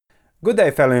Good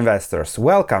day, fellow investors.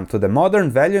 Welcome to the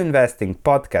Modern Value Investing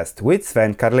podcast with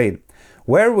Sven Karlin,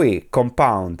 where we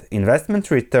compound investment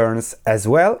returns as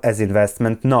well as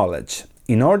investment knowledge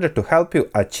in order to help you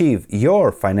achieve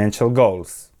your financial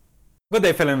goals. Good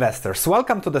day, fellow investors.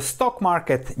 Welcome to the stock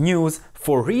market news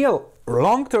for real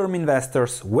long-term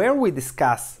investors, where we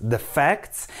discuss the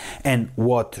facts and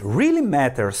what really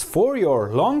matters for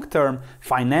your long-term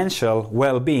financial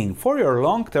well-being, for your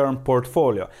long-term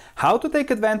portfolio, how to take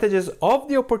advantages of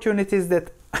the opportunities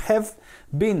that have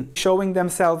been showing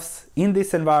themselves in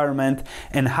this environment,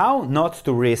 and how not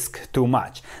to risk too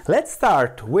much. Let's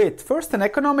start with first an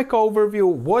economic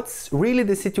overview. What's really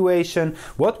the situation?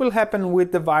 What will happen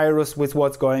with the virus, with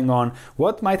what's going on?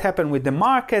 What might happen with the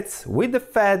markets, with the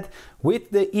Fed,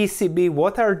 with the ECB?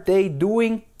 What are they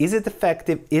doing? Is it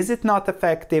effective? Is it not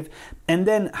effective? And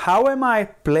then how am I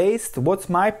placed? What's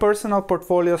my personal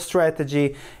portfolio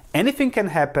strategy? Anything can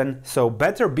happen, so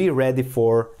better be ready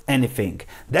for anything.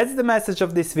 That's the message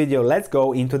of this video. Let's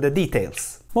go into the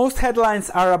details. Most headlines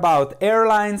are about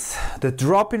airlines, the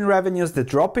drop in revenues, the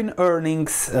drop in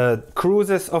earnings,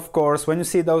 cruises, of course. When you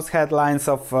see those headlines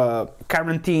of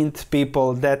quarantined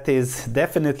people, that is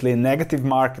definitely negative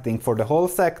marketing for the whole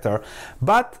sector.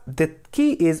 But the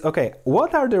key is, okay,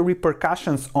 what are the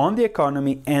repercussions on the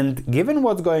economy? And given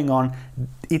what's going on,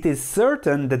 it is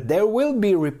certain that there will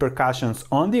be repercussions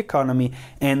on the economy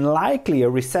and likely a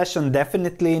recession.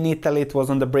 Definitely in Italy, it was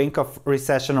on the brink of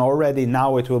recession already.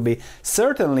 Now it will be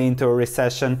certainly into a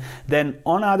recession. Then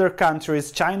on other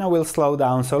countries, China will slow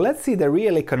down. So let's see the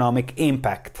real economic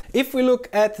impact. If we look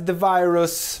at the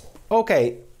virus,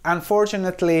 okay,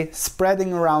 unfortunately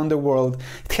spreading around the world,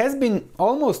 it has been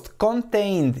almost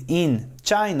contained in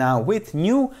China with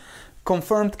new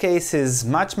confirmed cases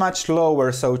much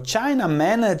lower. So China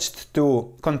managed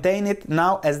to contain it.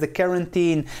 Now as the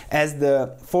quarantine, as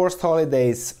the forced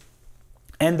holidays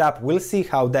end up, we'll see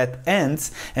how that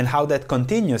ends and how that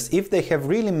continues, if they have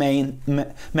really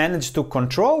managed to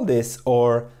control this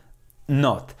or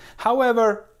not.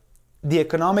 However, the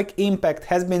economic impact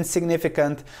has been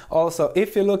significant. Also,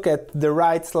 if you look at the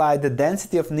right slide, the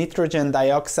density of nitrogen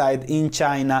dioxide in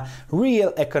China,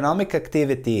 real economic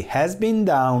activity has been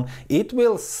down. It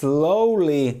will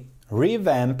slowly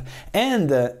revamp, and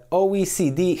the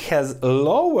OECD has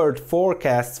lowered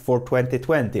forecasts for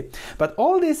 2020. But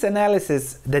all this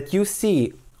analysis that you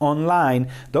see online,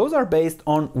 those are based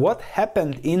on what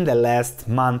happened in the last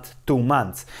month, 2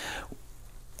 months.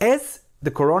 As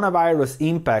the coronavirus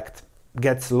impact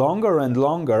gets longer and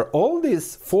longer, all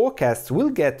these forecasts will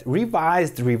get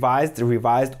revised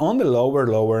on the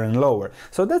lower and lower.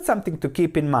 So that's something to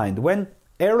keep in mind. When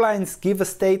airlines give a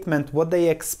statement, what they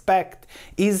expect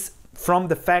is from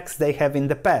the facts they have in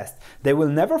the past. They will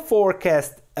never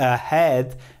forecast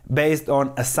ahead based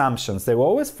on assumptions. They will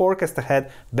always forecast ahead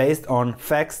based on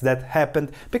facts that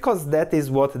happened, because that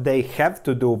is what they have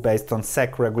to do based on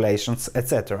SEC regulations,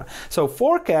 etc. So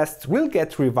forecasts will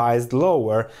get revised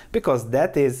lower, because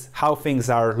that is how things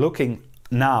are looking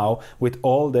now, with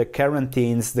all the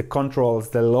quarantines, the controls,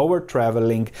 the lower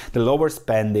traveling, the lower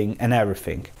spending and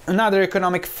everything. Another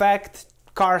economic fact: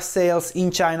 car sales in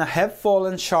China have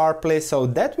fallen sharply, so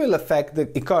that will affect the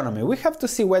economy. We have to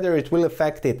see whether it will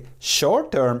affect it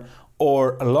short term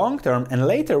or long term, and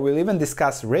later we'll even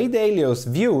discuss Ray Dalio's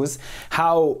views,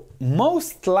 how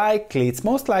it's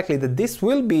most likely that this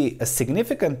will be a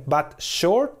significant but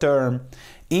short term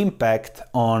impact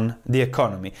on the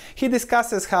economy. He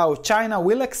discusses how China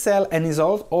will excel and is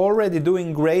already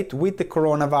doing great with the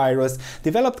coronavirus.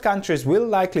 Developed countries will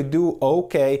likely do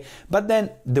okay, but then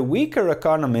the weaker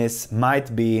economies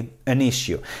might be an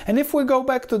issue. And if we go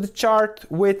back to the chart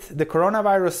with the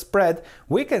coronavirus spread,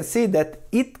 we can see that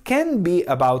it can be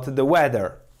about the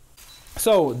weather.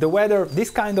 So the weather, this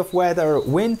kind of weather,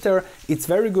 winter, it's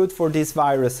very good for these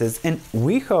viruses, and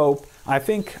we hope, I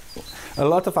think a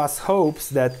lot of us hopes,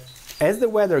 that as the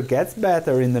weather gets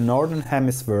better in the northern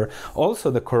hemisphere, also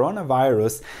the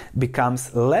coronavirus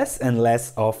becomes less and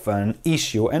less of an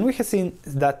issue. And we have seen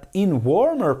that in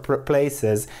warmer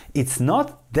places it's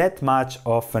not that much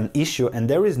of an issue, and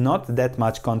there is not that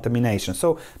much contamination.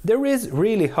 So there is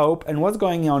really hope, and what's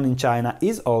going on in China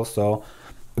is also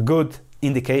good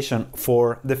indication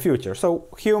for the future. So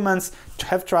humans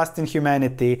have trust in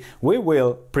humanity, we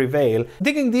will prevail.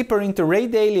 Digging deeper into Ray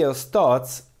Dalio's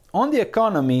thoughts on the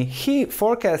economy, he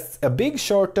forecasts a big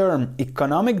short-term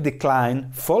economic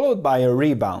decline followed by a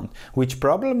rebound, which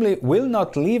probably will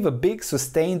not leave a big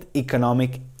sustained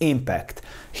economic impact.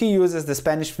 He uses the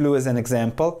Spanish flu as an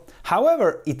example.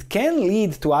 However, it can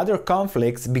lead to other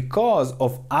conflicts because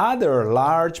of other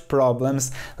large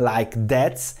problems like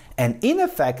debts and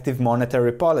ineffective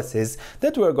monetary policies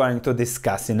that we're going to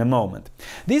discuss in a moment.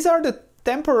 These are the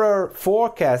temporary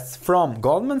forecasts from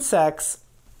Goldman Sachs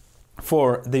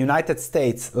for the United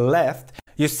States left.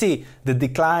 You see the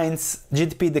declines,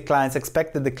 GDP declines,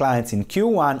 expected declines in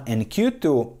Q1 and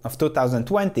Q2 of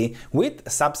 2020 with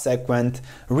subsequent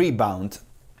rebound.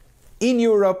 In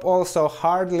Europe also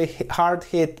hard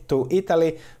hit to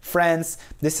Italy, France.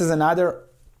 This is another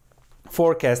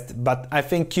forecast, but I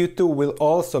think Q2 will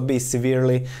also be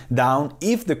severely down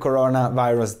if the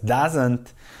coronavirus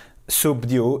doesn't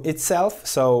subdue itself.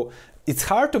 So it's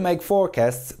hard to make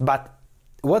forecasts, but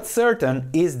what's certain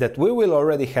is that we will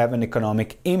already have an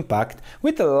economic impact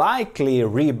with a likely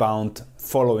rebound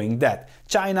following that.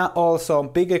 China also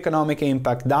big economic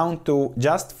impact, down to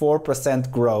just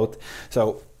 4% growth.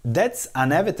 So that's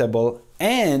inevitable,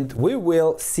 and we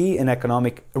will see an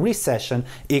economic recession,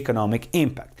 economic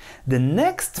impact. The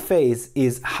next phase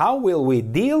is how will we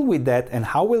deal with that and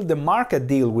how will the market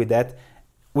deal with that,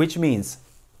 which means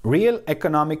real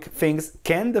economic things.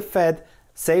 Can the Fed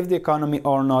save the economy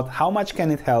or not? How much can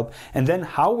it help? And then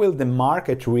how will the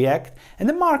market react? And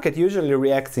the market usually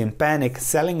reacts in panic,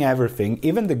 selling everything,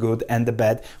 even the good and the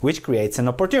bad, which creates an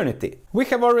opportunity. We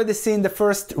have already seen the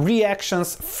first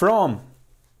reactions from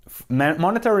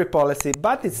monetary policy,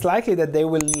 but it's likely that they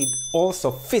will need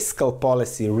also fiscal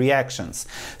policy reactions.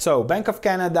 So Bank of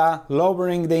Canada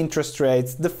lowering the interest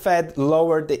rates, the Fed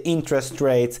lowered the interest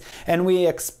rates, and we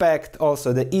expect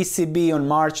also the ECB on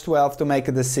March 12 to make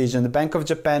a decision, the Bank of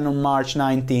Japan on March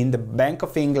 19, the Bank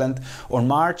of England on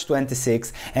March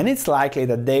 26, and it's likely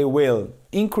that they will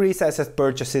increase asset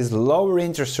purchases, lower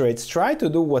interest rates, try to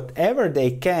do whatever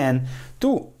they can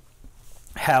to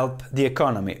help the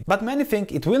economy. But many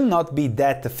think it will not be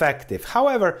that effective.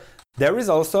 However, there is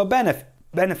also a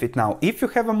benefit now. If you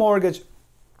have a mortgage,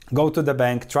 go to the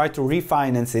bank, try to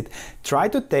refinance it, try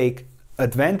to take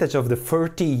advantage of the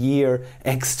 30-year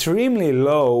extremely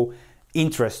low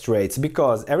interest rates,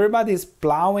 because everybody is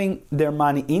plowing their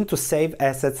money into safe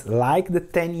assets like the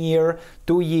 10-year,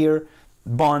 2-year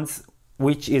bonds,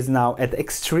 which is now at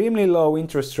extremely low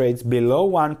interest rates, below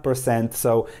 1%,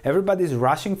 so everybody's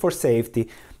rushing for safety.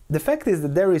 The fact is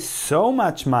that there is so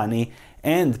much money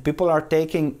and people are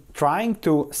trying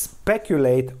to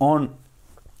speculate on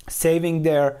saving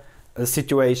their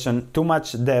situation, too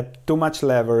much debt, too much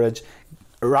leverage,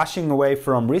 rushing away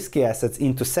from risky assets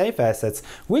into safe assets,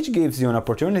 which gives you an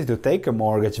opportunity to take a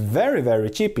mortgage very,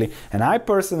 very cheaply. And I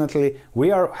personally,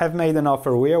 have made an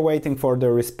offer. We are waiting for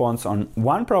the response on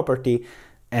one property,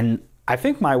 and I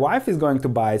think my wife is going to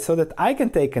buy it so that I can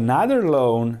take another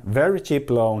loan, very cheap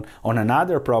loan, on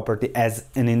another property as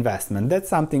an investment. That's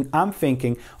something I'm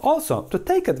thinking also to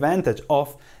take advantage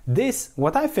of this,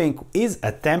 what I think is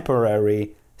a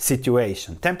temporary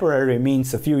situation. Temporary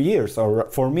means a few years, or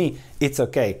for me, it's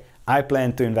okay. I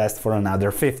plan to invest for another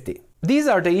 50. These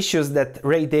are the issues that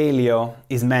Ray Dalio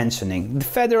is mentioning. The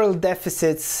federal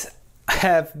deficits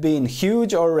have been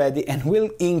huge already and will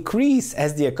increase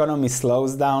as the economy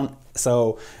slows down.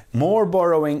 So more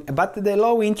borrowing, but the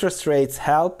low interest rates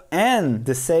help, and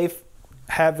the safe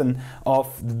haven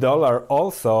of the dollar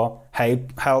also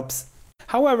helps.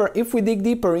 However, if we dig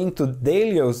deeper into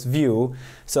Dalio's view,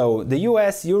 so the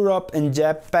US, Europe and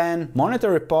Japan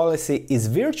monetary policy is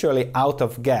virtually out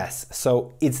of gas.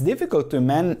 So it's difficult to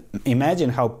imagine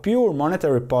how pure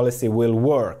monetary policy will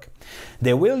work.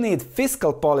 They will need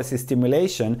fiscal policy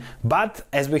stimulation, but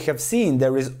as we have seen,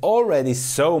 there is already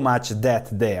so much debt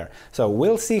there. So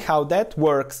we'll see how that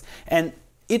works, and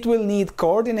it will need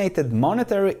coordinated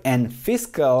monetary and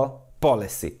fiscal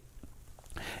policy.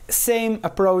 Same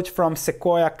approach from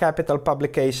Sequoia Capital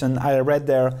publication. I read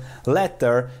their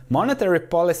letter. Monetary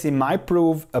policy might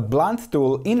prove a blunt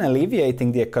tool in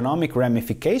alleviating the economic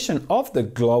ramification of the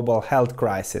global health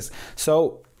crisis.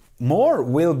 So more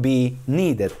will be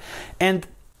needed. And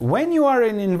when you are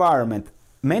in an environment,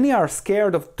 many are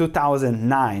scared of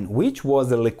 2009, which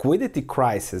was a liquidity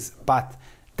crisis, but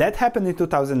that happened in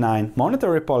 2009.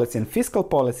 Monetary policy and fiscal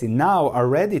policy now are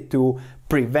ready to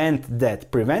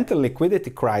prevent a liquidity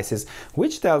crisis,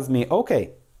 which tells me, okay,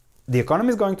 the economy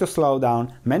is going to slow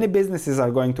down, many businesses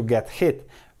are going to get hit,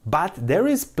 but there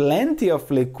is plenty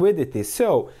of liquidity.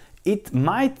 So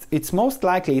it's most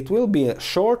likely it will be a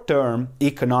short-term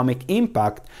economic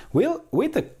impact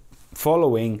with a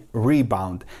following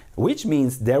rebound, which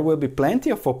means there will be plenty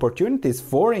of opportunities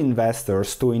for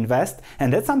investors to invest,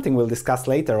 and that's something we'll discuss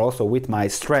later also with my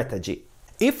strategy.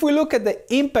 If we look at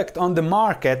the impact on the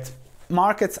markets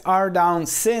are down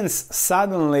since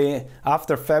suddenly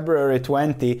after February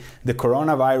 20 the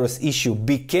coronavirus issue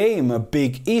became a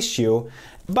big issue.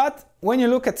 But when you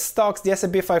look at stocks, the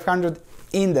S&P 500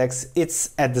 index,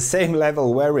 it's at the same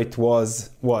level where it was,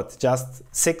 just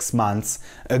 6 months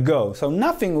ago. So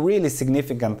nothing really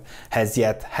significant has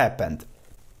yet happened.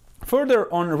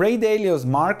 Further, on Ray Dalio's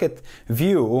market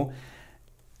view,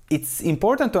 it's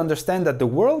important to understand that the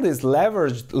world is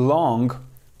leveraged long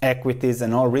equities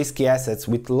and all risky assets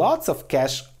with lots of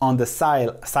cash on the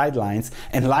sidelines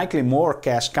and likely more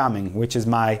cash coming, which is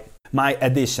my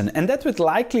addition. And that would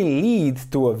likely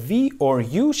lead to a V or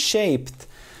U-shaped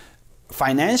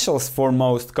financials for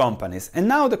most companies. And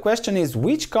now the question is,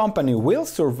 which company will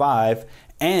survive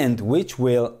and which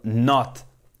will not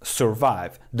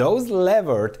survive? Those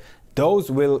levered, those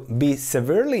will be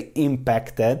severely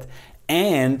impacted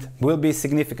and will be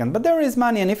significant. But there is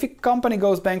money, and if a company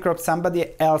goes bankrupt,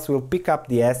 somebody else will pick up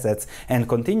the assets and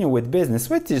continue with business,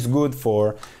 which is good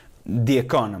for the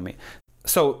economy.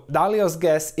 So Dalio's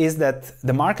guess is that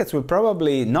the markets will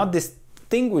probably not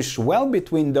distinguish well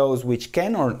between those which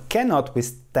can or cannot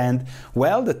withstand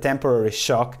well the temporary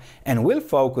shock and will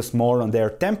focus more on their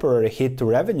temporary hit to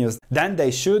revenues than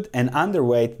they should and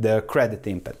underweight the credit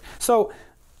impact. So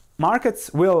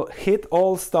markets will hit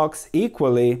all stocks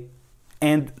equally,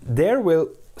 and there will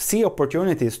see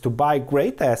opportunities to buy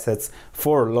great assets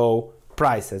for low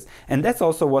prices. And that's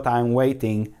also what I'm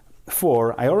waiting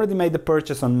for. I already made the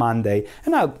purchase on Monday,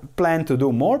 and I plan to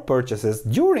do more purchases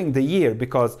during the year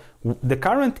because the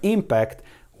current impact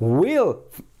will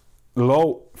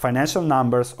low financial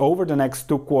numbers over the next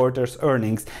 2 quarters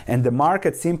earnings, and the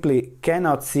market simply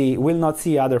will not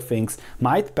see other things,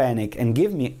 might panic and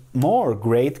give me more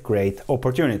great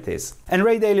opportunities. And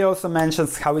Ray Dalio also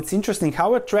mentions how it's interesting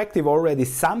how attractive already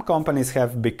some companies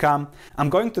have become. I'm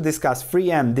going to discuss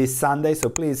 3M this Sunday, so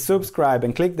please subscribe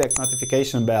and click that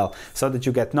notification bell so that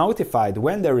you get notified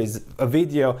when there is a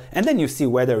video, and then you see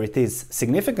whether it is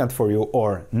significant for you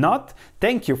or not.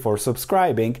 Thank you for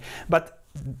subscribing. But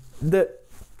the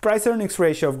price-earnings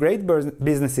ratio of great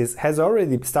businesses has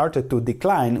already started to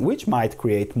decline, which might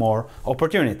create more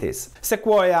opportunities.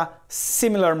 Sequoia,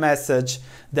 similar message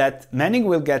that many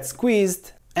will get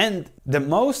squeezed and the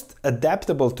most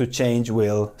adaptable to change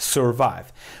will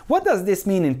survive. What does this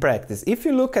mean in practice? If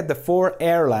you look at the 4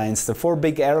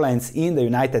 big airlines in the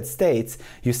United States,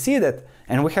 you see that,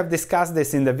 and we have discussed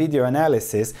this in the video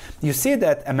analysis, you see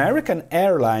that American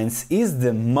Airlines is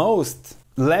the most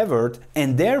levered,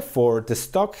 and therefore the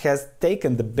stock has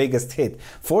taken the biggest hit,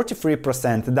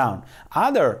 43% down.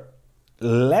 Other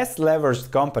less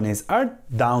leveraged companies are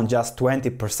down just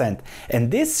 20%, and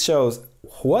this shows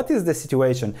what is the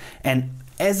situation. And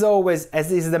as always,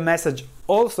 as is the message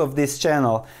also of this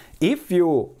channel, if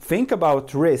you think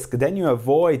about risk, then you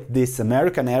avoid these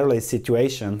American Airlines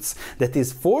situations that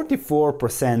is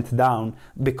 44% down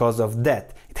because of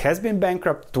debt. It has been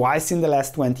bankrupt twice in the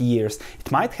last 20 years.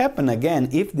 It might happen again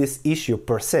if this issue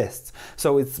persists.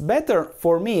 So it's better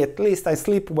for me, at least I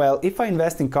sleep well, if I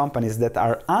invest in companies that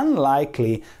are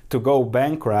unlikely to go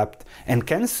bankrupt and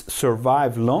can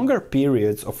survive longer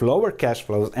periods of lower cash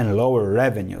flows and lower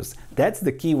revenues. That's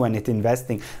the key when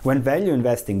investing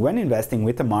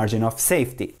with a margin of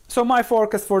safety. So my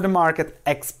forecast for the market,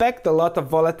 expect a lot of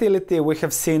volatility. We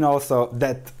have seen also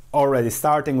that already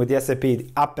starting with the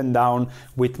S&P up and down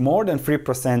with more than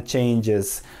 3%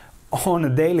 changes on a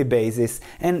daily basis,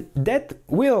 and that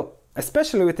will,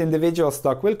 especially with individual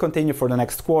stock, will continue for the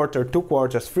next quarter, 2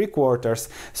 quarters, 3 quarters.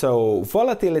 So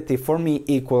volatility for me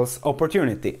equals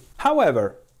opportunity.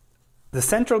 However, the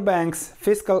central banks,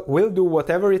 fiscal, will do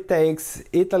whatever it takes.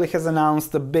 Italy has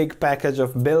announced a big package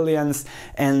of billions,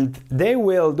 and they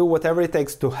will do whatever it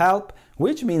takes to help,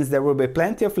 which means there will be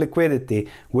plenty of liquidity,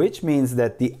 which means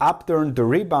that the upturn, the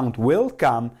rebound will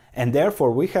come, and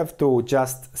therefore we have to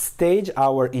just stage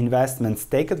our investments,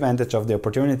 take advantage of the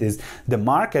opportunities the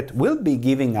market will be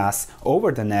giving us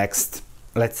over the next,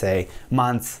 let's say,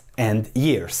 months and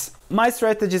years. My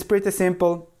strategy is pretty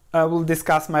simple. I will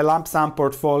discuss my lump sum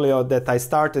portfolio that I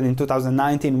started in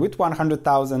 2019 with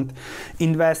 100,000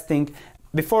 investing.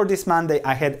 Before this Monday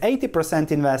I had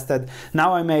 80% invested.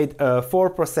 Now I made a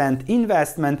 4%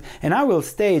 investment, and I will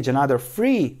stage another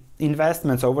 3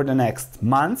 investments over the next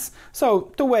months,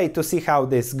 so to wait to see how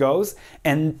this goes.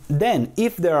 And then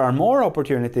if there are more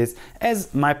opportunities,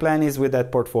 as my plan is with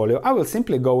that portfolio, I will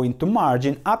simply go into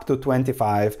margin up to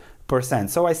 25%.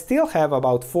 So I still have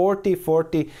about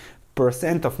 40%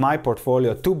 of my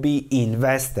portfolio to be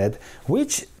invested,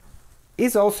 which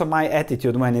is also my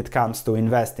attitude when it comes to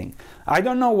investing. I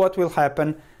don't know what will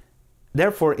happen,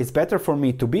 therefore it's better for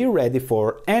me to be ready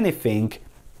for anything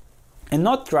and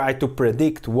not try to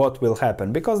predict what will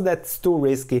happen, because that's too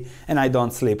risky and I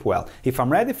don't sleep well. If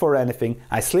I'm ready for anything,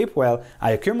 I sleep well,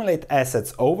 I accumulate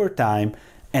assets over time,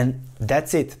 And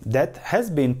that's it. That has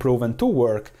been proven to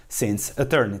work since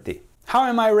eternity. How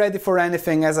am I ready for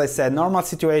anything? As I said, normal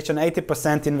situation,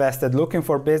 80% invested, looking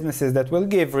for businesses that will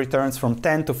give returns from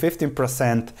 10 to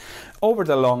 15% over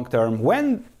the long term.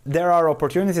 When there are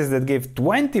opportunities that give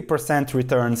 20%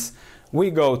 returns, we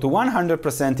go to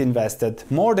 100% invested,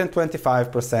 more than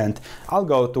 25%. I'll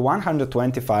go to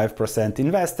 125%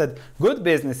 invested. Good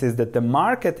businesses that the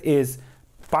market is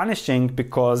punishing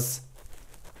because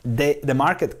the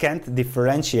market can't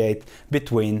differentiate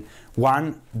between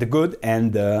the good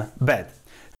and the bad.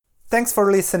 Thanks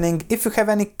for listening. If you have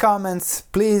any comments,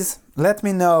 please let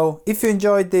me know. If you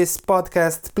enjoyed this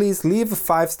podcast, please leave a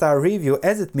 5-star review,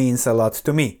 as it means a lot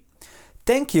to me.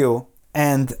 Thank you,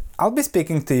 and I'll be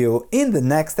speaking to you in the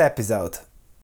next episode.